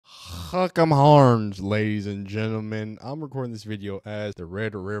Huck'em horns, ladies and gentlemen. I'm recording this video as the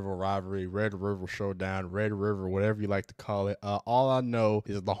Red River rivalry, Red River showdown, Red River, whatever you like to call it. All I know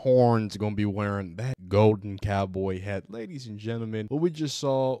is the horns going to be wearing that golden cowboy hat. Ladies and gentlemen, what we just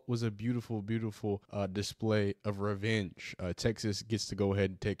saw was a beautiful, beautiful display of revenge. Texas gets to go ahead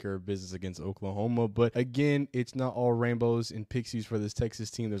and take care of business against Oklahoma. But again, it's not all rainbows and pixies for this Texas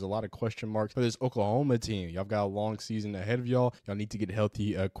team. There's a lot of question marks for this Oklahoma team. Y'all got a long season ahead of y'all. Y'all need to get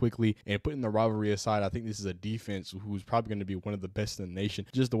healthy quickly. And putting the rivalry aside, I think this is a defense who's probably going to be one of the best in the nation.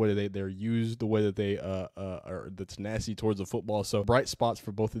 Just the way that they're used, the way that they are the tenacity towards the football. So bright spots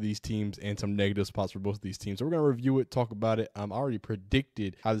for both of these teams and some negative spots for both of these teams. So we're going to review it, talk about it. I already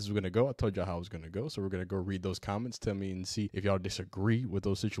predicted how this was going to go. I told y'all how it was going to go. So we're going to go read those comments, tell me and see if y'all disagree with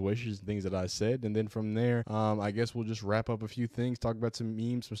those situations and things that I said. And then from there, I guess we'll just wrap up a few things, talk about some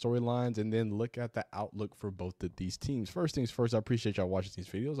memes, some storylines, and then look at the outlook for both of these teams. First things first, I appreciate y'all watching these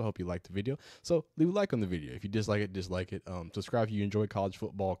videos. I hope you liked the video. So leave a like on the video. If you dislike it, dislike it. Subscribe if you enjoy college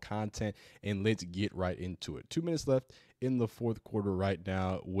football content, and let's get right into it. 2 minutes left in the fourth quarter right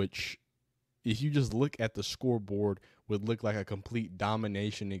now, which if you just look at the scoreboard would look like a complete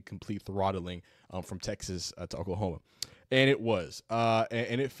domination and complete throttling from Texas to Oklahoma. And it was.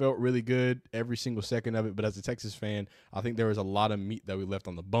 And it felt really good every single second of it. But as a Texas fan, I think there was a lot of meat that we left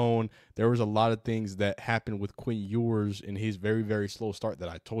on the bone. There was a lot of things that happened with Quinn Ewers in his very, very slow start that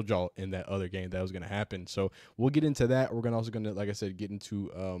I told y'all in that other game that was going to happen. So we'll get into that. We're also going to, like I said, get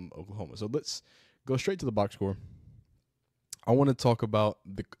into Oklahoma. So let's go straight to the box score. I want to talk about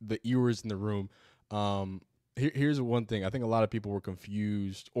the Ewers in the room. Here's one thing. I think a lot of people were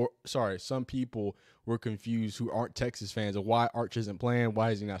confused, some people were confused who aren't Texas fans of why Arch isn't playing.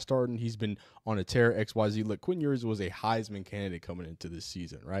 Why is he not starting? He's been on a tear, XYZ. Look, Quinn Ewers was a Heisman candidate coming into this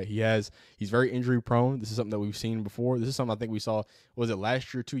season, right? He's very injury prone. This is something that we've seen before. This is something I think we saw, was it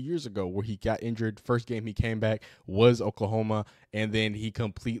last year, 2 years ago, where he got injured. First game he came back was Oklahoma, and then he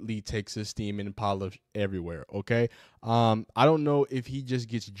completely takes his steam and polished everywhere, okay? I don't know if he just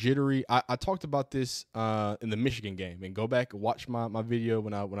gets jittery. I talked about this in the Michigan game, and go back and watch my video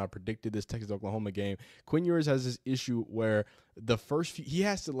when I predicted this Texas-Oklahoma game. Quinn Ewers has this issue where the first few, he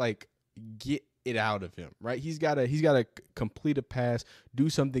has to like get it out of him, right? He's got to complete a pass, do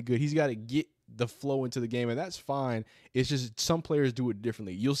something good. He's got to get the flow into the game, and that's fine. It's just some players do it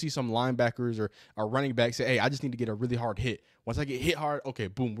differently. You'll see some linebackers or running backs say, hey, I just need to get a really hard hit. Once I get hit hard, okay,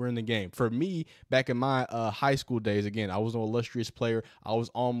 boom, we're in the game. For me, back in my high school days, again, I was an illustrious player. I was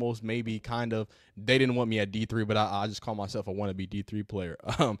almost maybe kind of, they didn't want me at D3, but I just call myself a wannabe D3 player.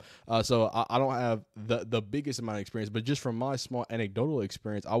 So I don't have the biggest amount of experience, but just from my small anecdotal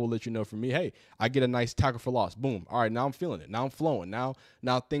experience, I will let you know from me, hey, I get a nice tackle for loss. Boom. All right, now I'm feeling it. Now I'm flowing. Now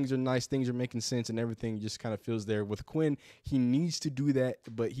things are nice. Things are making sense, and everything just kind of feels there. With Quinn, he needs to do that,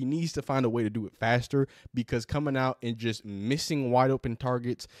 but he needs to find a way to do it faster, because coming out and just missing wide open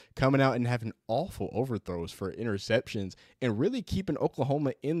targets, coming out and having awful overthrows for interceptions, and really keeping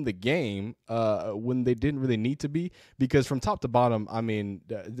Oklahoma in the game when they didn't really need to be, because from top to bottom, I mean,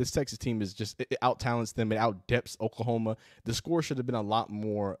 this Texas team is just, it out-talents them, it out-depths Oklahoma. The score should have been a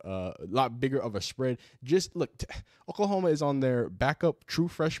lot bigger of a spread. Just look, Oklahoma is on their backup true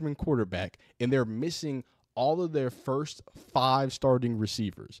freshman quarterback, and they're missing all of their first 5 starting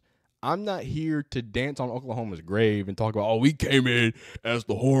receivers. I'm not here to dance on Oklahoma's grave and talk about, oh, we came in as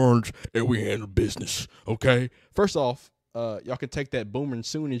the Horns and we handled business, okay? First off, y'all can take that Boomer and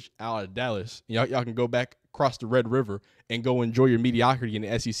Soonage out of Dallas. Y'all can go back across the Red River and go enjoy your mediocrity in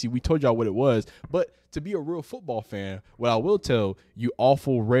the SEC. We told y'all what it was. But to be a real football fan, what I will tell you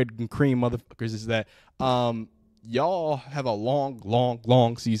awful red and cream motherfuckers is that y'all have a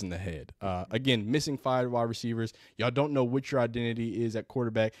long season ahead. Again, missing 5 wide receivers. Y'all don't know what your identity is at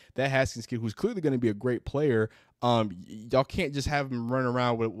quarterback. That Haskins kid, who's clearly going to be a great player, y'all can't just have him run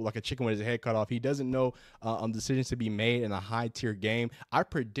around with like a chicken with his head cut off. He doesn't know decisions to be made in a high-tier game. I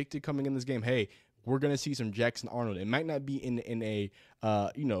predicted coming in this game, hey, we're going to see some Jackson Arnold. It might not be in a,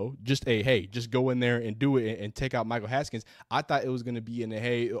 just a, hey, just go in there and do it and take out Michael Haskins. I thought it was going to be in a,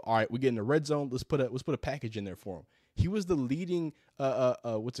 hey, all right, we get in the red zone. Let's put a package in there for him. He was the leading,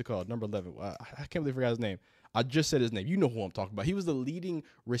 what's it called? Number 11. I can't believe I forgot his name. I just said his name. You know who I'm talking about. He was the leading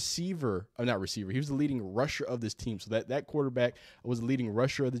receiver, not receiver. He was the leading rusher of this team. So that quarterback was the leading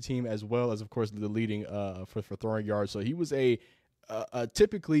rusher of the team, as well as, of course, the leading for throwing yards. So he was a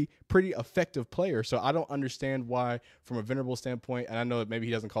typically pretty effective player. So I don't understand why, from a Venerable standpoint, and I know that maybe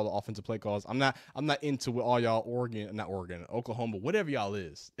he doesn't call the offensive play calls. I'm not into what all y'all Oklahoma, whatever y'all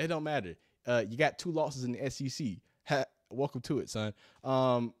is. It don't matter. You got 2 losses in the SEC. welcome to it, son.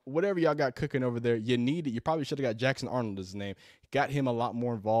 Whatever y'all got cooking over there, you need it. You probably should have got Jackson Arnold as his name. Got him a lot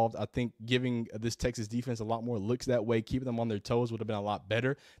more involved. I think giving this Texas defense a lot more looks that way, keeping them on their toes would have been a lot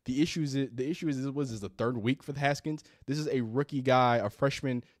better. The issue is this is the third week for the Haskins. This is a rookie guy, a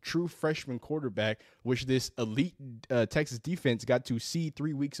freshman, true freshman quarterback, which this elite Texas defense got to see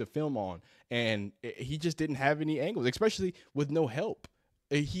 3 weeks of film on, and he just didn't have any angles, especially with no help.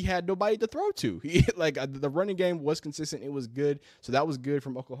 He had nobody to throw to. The running game was consistent. It was good. So that was good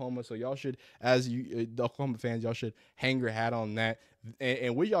from Oklahoma. So y'all should, as the Oklahoma fans, y'all should hang your hat on that.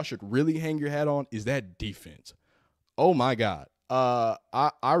 And what y'all should really hang your hat on is that defense. Oh my God.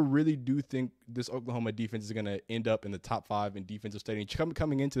 I really do think this Oklahoma defense is going to end up in the top 5 in defensive stadium.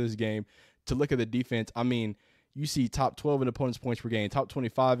 Coming into this game, to look at the defense, I mean, you see top 12 in opponents' points per game, top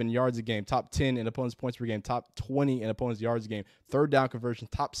 25 in yards a game, top 10 in opponents' points per game, top 20 in opponents' yards a game, third down conversion,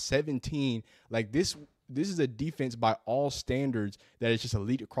 top 17. Like this is a defense by all standards that is just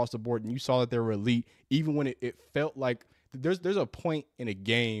elite across the board. And you saw that they were elite even when it felt like there's a point in a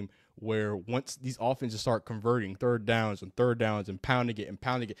game where once these offenses start converting third downs and pounding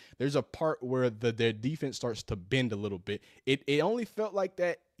it, there's a part where their defense starts to bend a little bit. It only felt like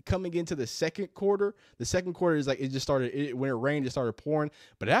that coming into the second quarter. The second quarter is like it just started when it rained, it started pouring.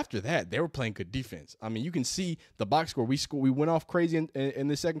 But after that, they were playing good defense. I mean, you can see the box score. We went off crazy in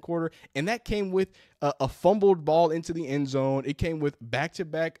the second quarter, and that came with a fumbled ball into the end zone. It came with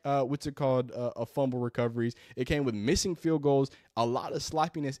back-to-back fumble recoveries. It came with missing field goals, a lot of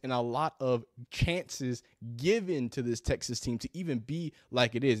sloppiness, and a lot of chances given to this Texas team to even be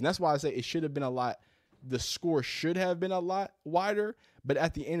like it is. And that's why I say it should have been a lot. The score should have been a lot wider, but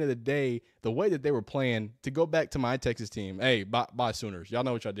at the end of the day, the way that they were playing, to go back to my Texas team, hey, bye Sooners. Y'all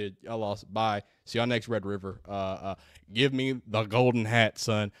know what y'all did. Y'all lost. Bye. See y'all next Red River. Give me the golden hat,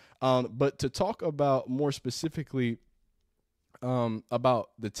 son. But to talk about more specifically about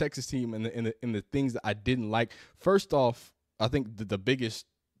the Texas team and the things that I didn't like. First off, I think the biggest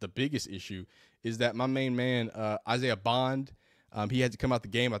issue is that my main man, Isaiah Bond, he had to come out the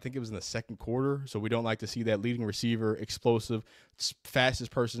game. I think it was in the second quarter, so we don't like to see that leading receiver, explosive,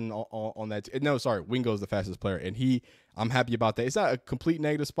 fastest person on that. No, sorry, Wingo's the fastest player, and I'm happy about that. It's not a complete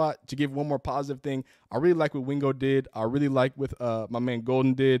negative spot. To give one more positive thing, I really like what Wingo did. I really like what my man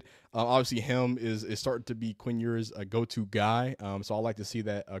Golden did. Obviously, him is starting to be Quinn Ewers' go-to guy, so I like to see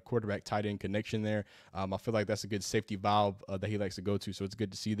that quarterback tight end connection there. I feel like that's a good safety valve that he likes to go to, so it's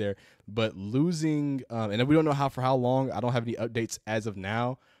good to see there. But losing, and we don't know for how long. I don't have any updates as of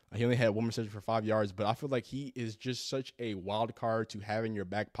now. He only had one reception for 5 yards, but I feel like he is just such a wild card to have in your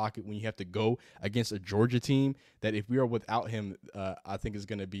back pocket when you have to go against a Georgia team that if we are without him, I think it's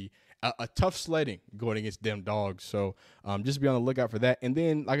going to be a tough sledding going against them dogs. So just be on the lookout for that. And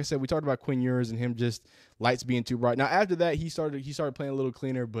then, like I said, we talked about Quinn Ewers and him just lights being too bright. Now, after that, he started playing a little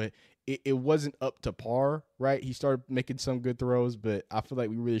cleaner, but it wasn't up to par, right? He started making some good throws, but I feel like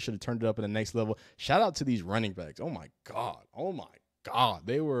we really should have turned it up in the next level. Shout out to these running backs. Oh, my God,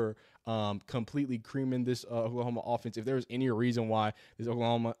 they were completely creaming this Oklahoma offense. If there was any reason why this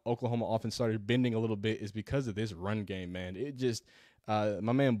Oklahoma offense started bending a little bit, is because of this run game, man. It just my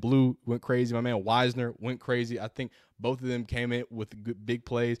man Blue went crazy. My man Wisner went crazy. I think both of them came in with good, big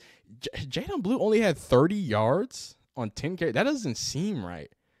plays. Jalen Blue only had 30 yards on 10 carries. That doesn't seem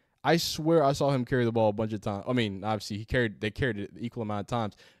right. I swear I saw him carry the ball a bunch of times. I mean, obviously they carried it the equal amount of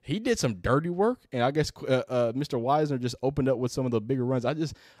times. He did some dirty work, and I guess Mr. Wisner just opened up with some of the bigger runs. I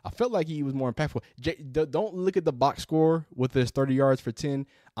felt like he was more impactful. Don't look at the box score with his 30 yards for 10.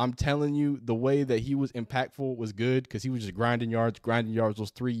 I'm telling you, the way that he was impactful was good because he was just grinding yards,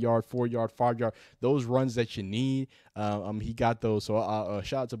 those 3 yard, 4 yard, 5 yard, those runs that you need. He got those. So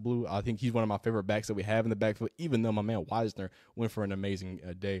shout out to Blue. I think he's one of my favorite backs that we have in the backfield, even though my man Wisner went for an amazing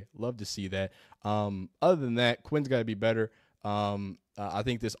day. Love to see that. Other than that, Quinn's got to be better. I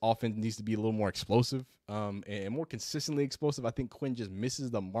think this offense needs to be a little more explosive and more consistently explosive. I think Quinn just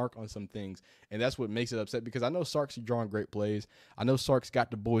misses the mark on some things, and that's what makes it upset because I know Sark's drawing great plays. I know Sark's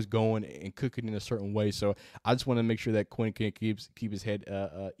got the boys going and cooking in a certain way, so I just want to make sure that Quinn can keep his head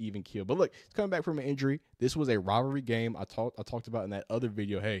even keel. But look, he's coming back from an injury. This was a rivalry game. I talked about in that other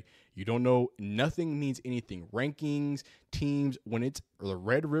video. Hey, you don't know. Nothing means anything. Rankings, teams, when it's the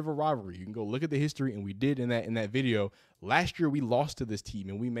Red River rivalry, you can go look at the history, and we did in that video. Last year, we lost to this team,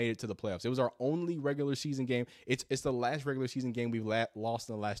 and we made it to the playoffs. It was our only regular season game. It's the last regular season game we've lost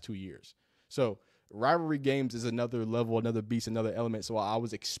in the last 2 years. So rivalry games is another level, another beast, another element. So I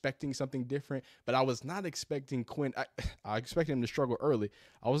was expecting something different, but I was not expecting Quinn. I expected him to struggle early.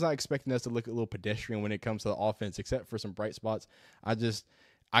 I was not expecting us to look a little pedestrian when it comes to the offense, except for some bright spots.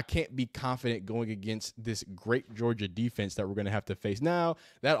 I can't be confident going against this great Georgia defense that we're going to have to face. Now,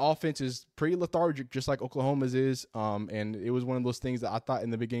 that offense is pretty lethargic, just like Oklahoma's is. And it was one of those things that I thought in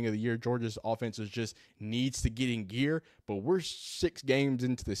the beginning of the year, Georgia's offense just needs to get in gear. But we're 6 games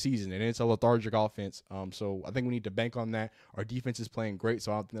into the season, and it's a lethargic offense. So I think we need to bank on that. Our defense is playing great,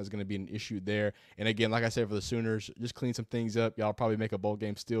 so I don't think that's going to be an issue there. And again, like I said, for the Sooners, just clean some things up. Y'all probably make a bowl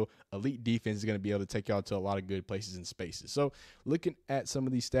game still. Elite defense is going to be able to take y'all to a lot of good places and spaces. So looking at some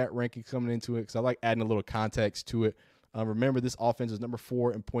of these stat rankings coming into it, because I like adding a little context to it. Remember, this offense is number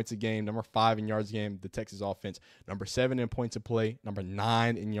 4 in points a game, number 5 in yards a game, the Texas offense, number 7 in points of play, number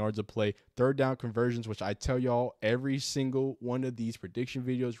 9 in yards of play, third down conversions, which I tell y'all every single one of these prediction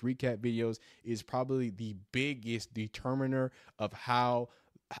videos, recap videos, is probably the biggest determiner of how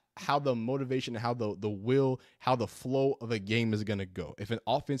the motivation, how the will, how the flow of a game is going to go. If an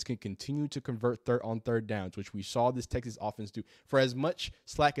offense can continue to convert on third downs, which we saw this Texas offense do, for as much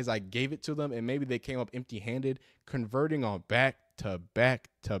slack as I gave it to them, and maybe they came up empty-handed, converting on back-to-back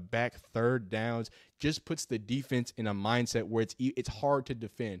third downs just puts the defense in a mindset where it's hard to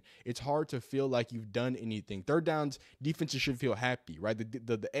defend. It's hard to feel like you've done anything. Third downs, defenses should feel happy, right?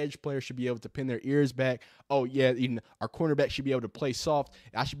 The edge player should be able to pin their ears back. Oh, yeah, our cornerback should be able to play soft.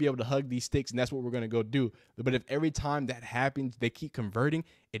 I should be able to hug these sticks, and that's what we're going to go do. But if every time that happens, they keep converting,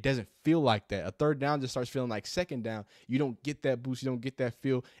 it doesn't feel like that. A third down just starts feeling like second down. You don't get that boost. You don't get that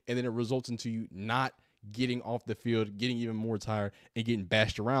feel, and then it results into you not getting off the field, getting even more tired, and getting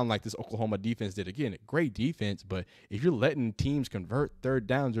bashed around like this Oklahoma defense did. Again, great defense, but if you're letting teams convert third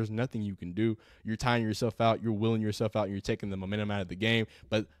downs, there's nothing you can do. You're tying yourself out, you're willing yourself out, and you're taking the momentum out of the game.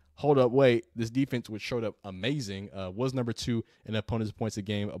 But hold up, wait, this defense, which showed up amazing, was number 2 in opponent's points a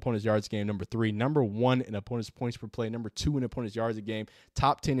game, opponent's yards a game, number 3, number 1 in opponent's points per play, number 2 in opponent's yards a game,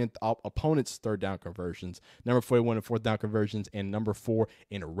 top 10 in opponent's third down conversions, number 41 in fourth down conversions, and number 4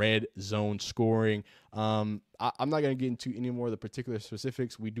 in red zone scoring. I'm not going to get into any more of the particular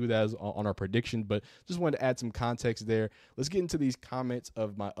specifics. We do that on our prediction, but just wanted to add some context there. Let's get into these comments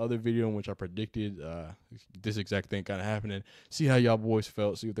of my other video in which I predicted this exact thing kind of happening. See how y'all boys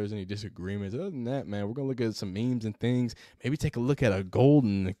felt. See if there's any disagreements. Other than that, man, we're going to look at some memes and things. Maybe take a look at a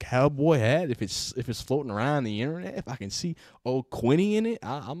golden cowboy hat if it's floating around the internet. If I can see old Quinny in it,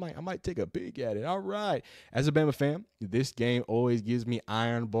 I might take a peek at it. All right. As a Bama fan, this game always gives me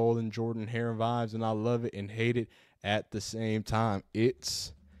Iron Bowl and Jordan Hare vibes, and I love it and hate it at the same time.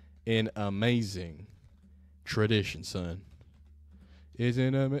 It's an amazing tradition, son.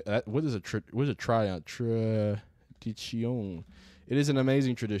 Isn't it? What is a tryout? Tradition. It is an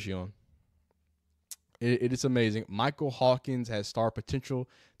amazing tradition. It is amazing. Michael Hawkins has star potential.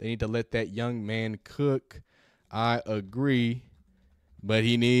 They need to let that young man cook. I agree, but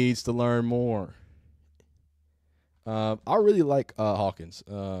he needs to learn more. I really like Hawkins.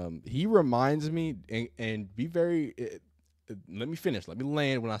 He reminds me, and be very. Let me finish. Let me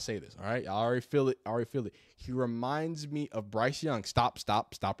land when I say this. All right, I already feel it. He reminds me of Bryce Young. Stop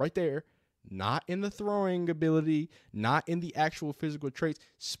right there. Not in the throwing ability, not in the actual physical traits,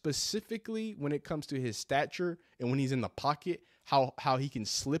 specifically when it comes to his stature and when he's in the pocket, how he can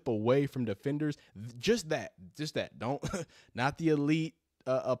slip away from defenders. Just that. Don't not the elite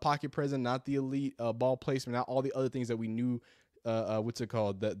pocket presence, not the elite ball placement, not all the other things that we knew. What's it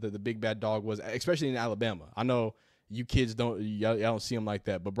called? The big bad dog was, especially in Alabama. I know you kids y'all don't see him like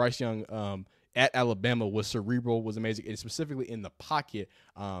that, but Bryce Young at Alabama was cerebral, was amazing, and specifically in the pocket.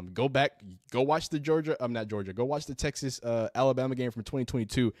 Go watch go watch the Texas Alabama game from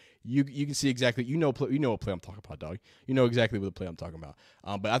 2022. You can see exactly, you know what play I'm talking about, dog. You know exactly what the play I'm talking about.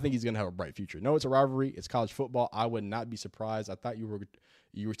 But I think he's gonna have a bright future. No, it's a rivalry. It's college football. I would not be surprised. I thought you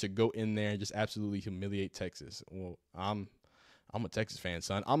were to go in there and just absolutely humiliate Texas. Well, I'm a Texas fan,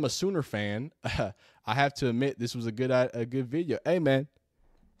 son. I'm a Sooner fan. I have to admit, this was a good video. Hey, man.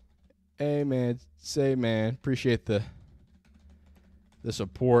 Appreciate the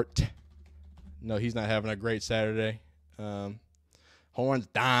support. No, he's not having a great Saturday. Horns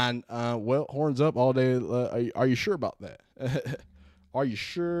dying. Well, horns up all day. Are you sure about that? Are you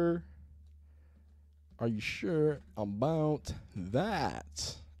sure? Are you sure about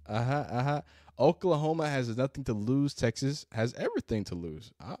that? Oklahoma has nothing to lose. Texas has everything to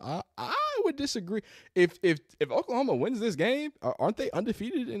lose. I would disagree. If Oklahoma wins this game, aren't they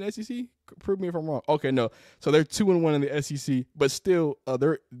undefeated in the SEC? Prove me if I'm wrong. Okay, no. So they're 2-1 in the SEC, but still,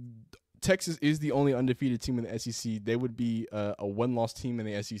 Texas is the only undefeated team in the SEC. They would be a one-loss team in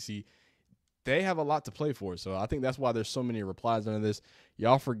the SEC. they have a lot to play for. So I think that's why there's so many replies under this.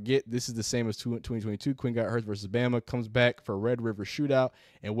 Y'all forget this is the same as 2022. Quinn got hurt versus Bama, comes back for Red River Shootout,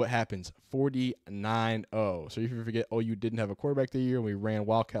 and what happens? 49-0. So if you forget, OU didn't have a quarterback the year, and we ran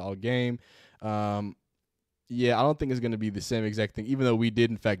Wildcat all game. Yeah, I don't think it's going to be the same exact thing, even though we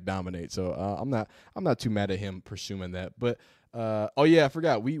did in fact dominate. So I'm not too mad at him pursuing that. But oh yeah, I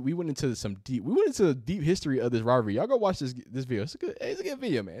forgot. We went into the deep history of this rivalry. Y'all go watch this video. It's a good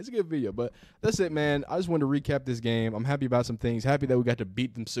video, man. It's a good video. But that's it, man. I just wanted to recap this game. I'm happy about some things. Happy that we got to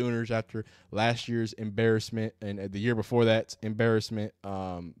beat them Sooners after last year's embarrassment and the year before that's embarrassment.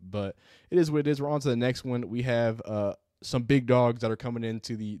 But it is what it is. We're on to the next one. We have some big dogs that are coming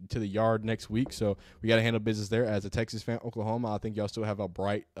into the yard next week, so we got to handle business there. As a Texas fan, Oklahoma, I think y'all still have a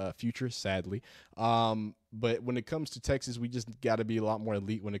bright future, sadly. But when it comes to Texas, we just got to be a lot more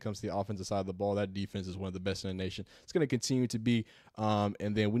elite when it comes to the offensive side of the ball. That defense is one of the best in the nation. It's going to continue to be,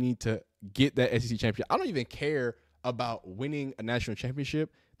 and then we need to get that SEC championship. I don't even care about winning a national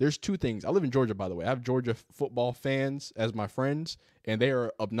championship. There's two things. I live in Georgia, by the way. I have Georgia football fans as my friends, and they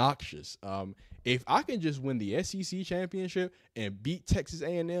are obnoxious. If I can just win the SEC championship and beat Texas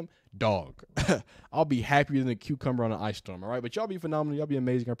A&M, dog, I'll be happier than a cucumber on an ice storm, all right? But y'all be phenomenal. Y'all be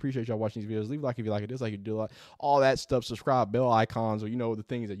amazing. I appreciate y'all watching these videos. Leave a like if you like it, dislike if you do like all that stuff. Subscribe, bell icons, or you know the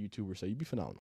things that YouTubers say. You be phenomenal.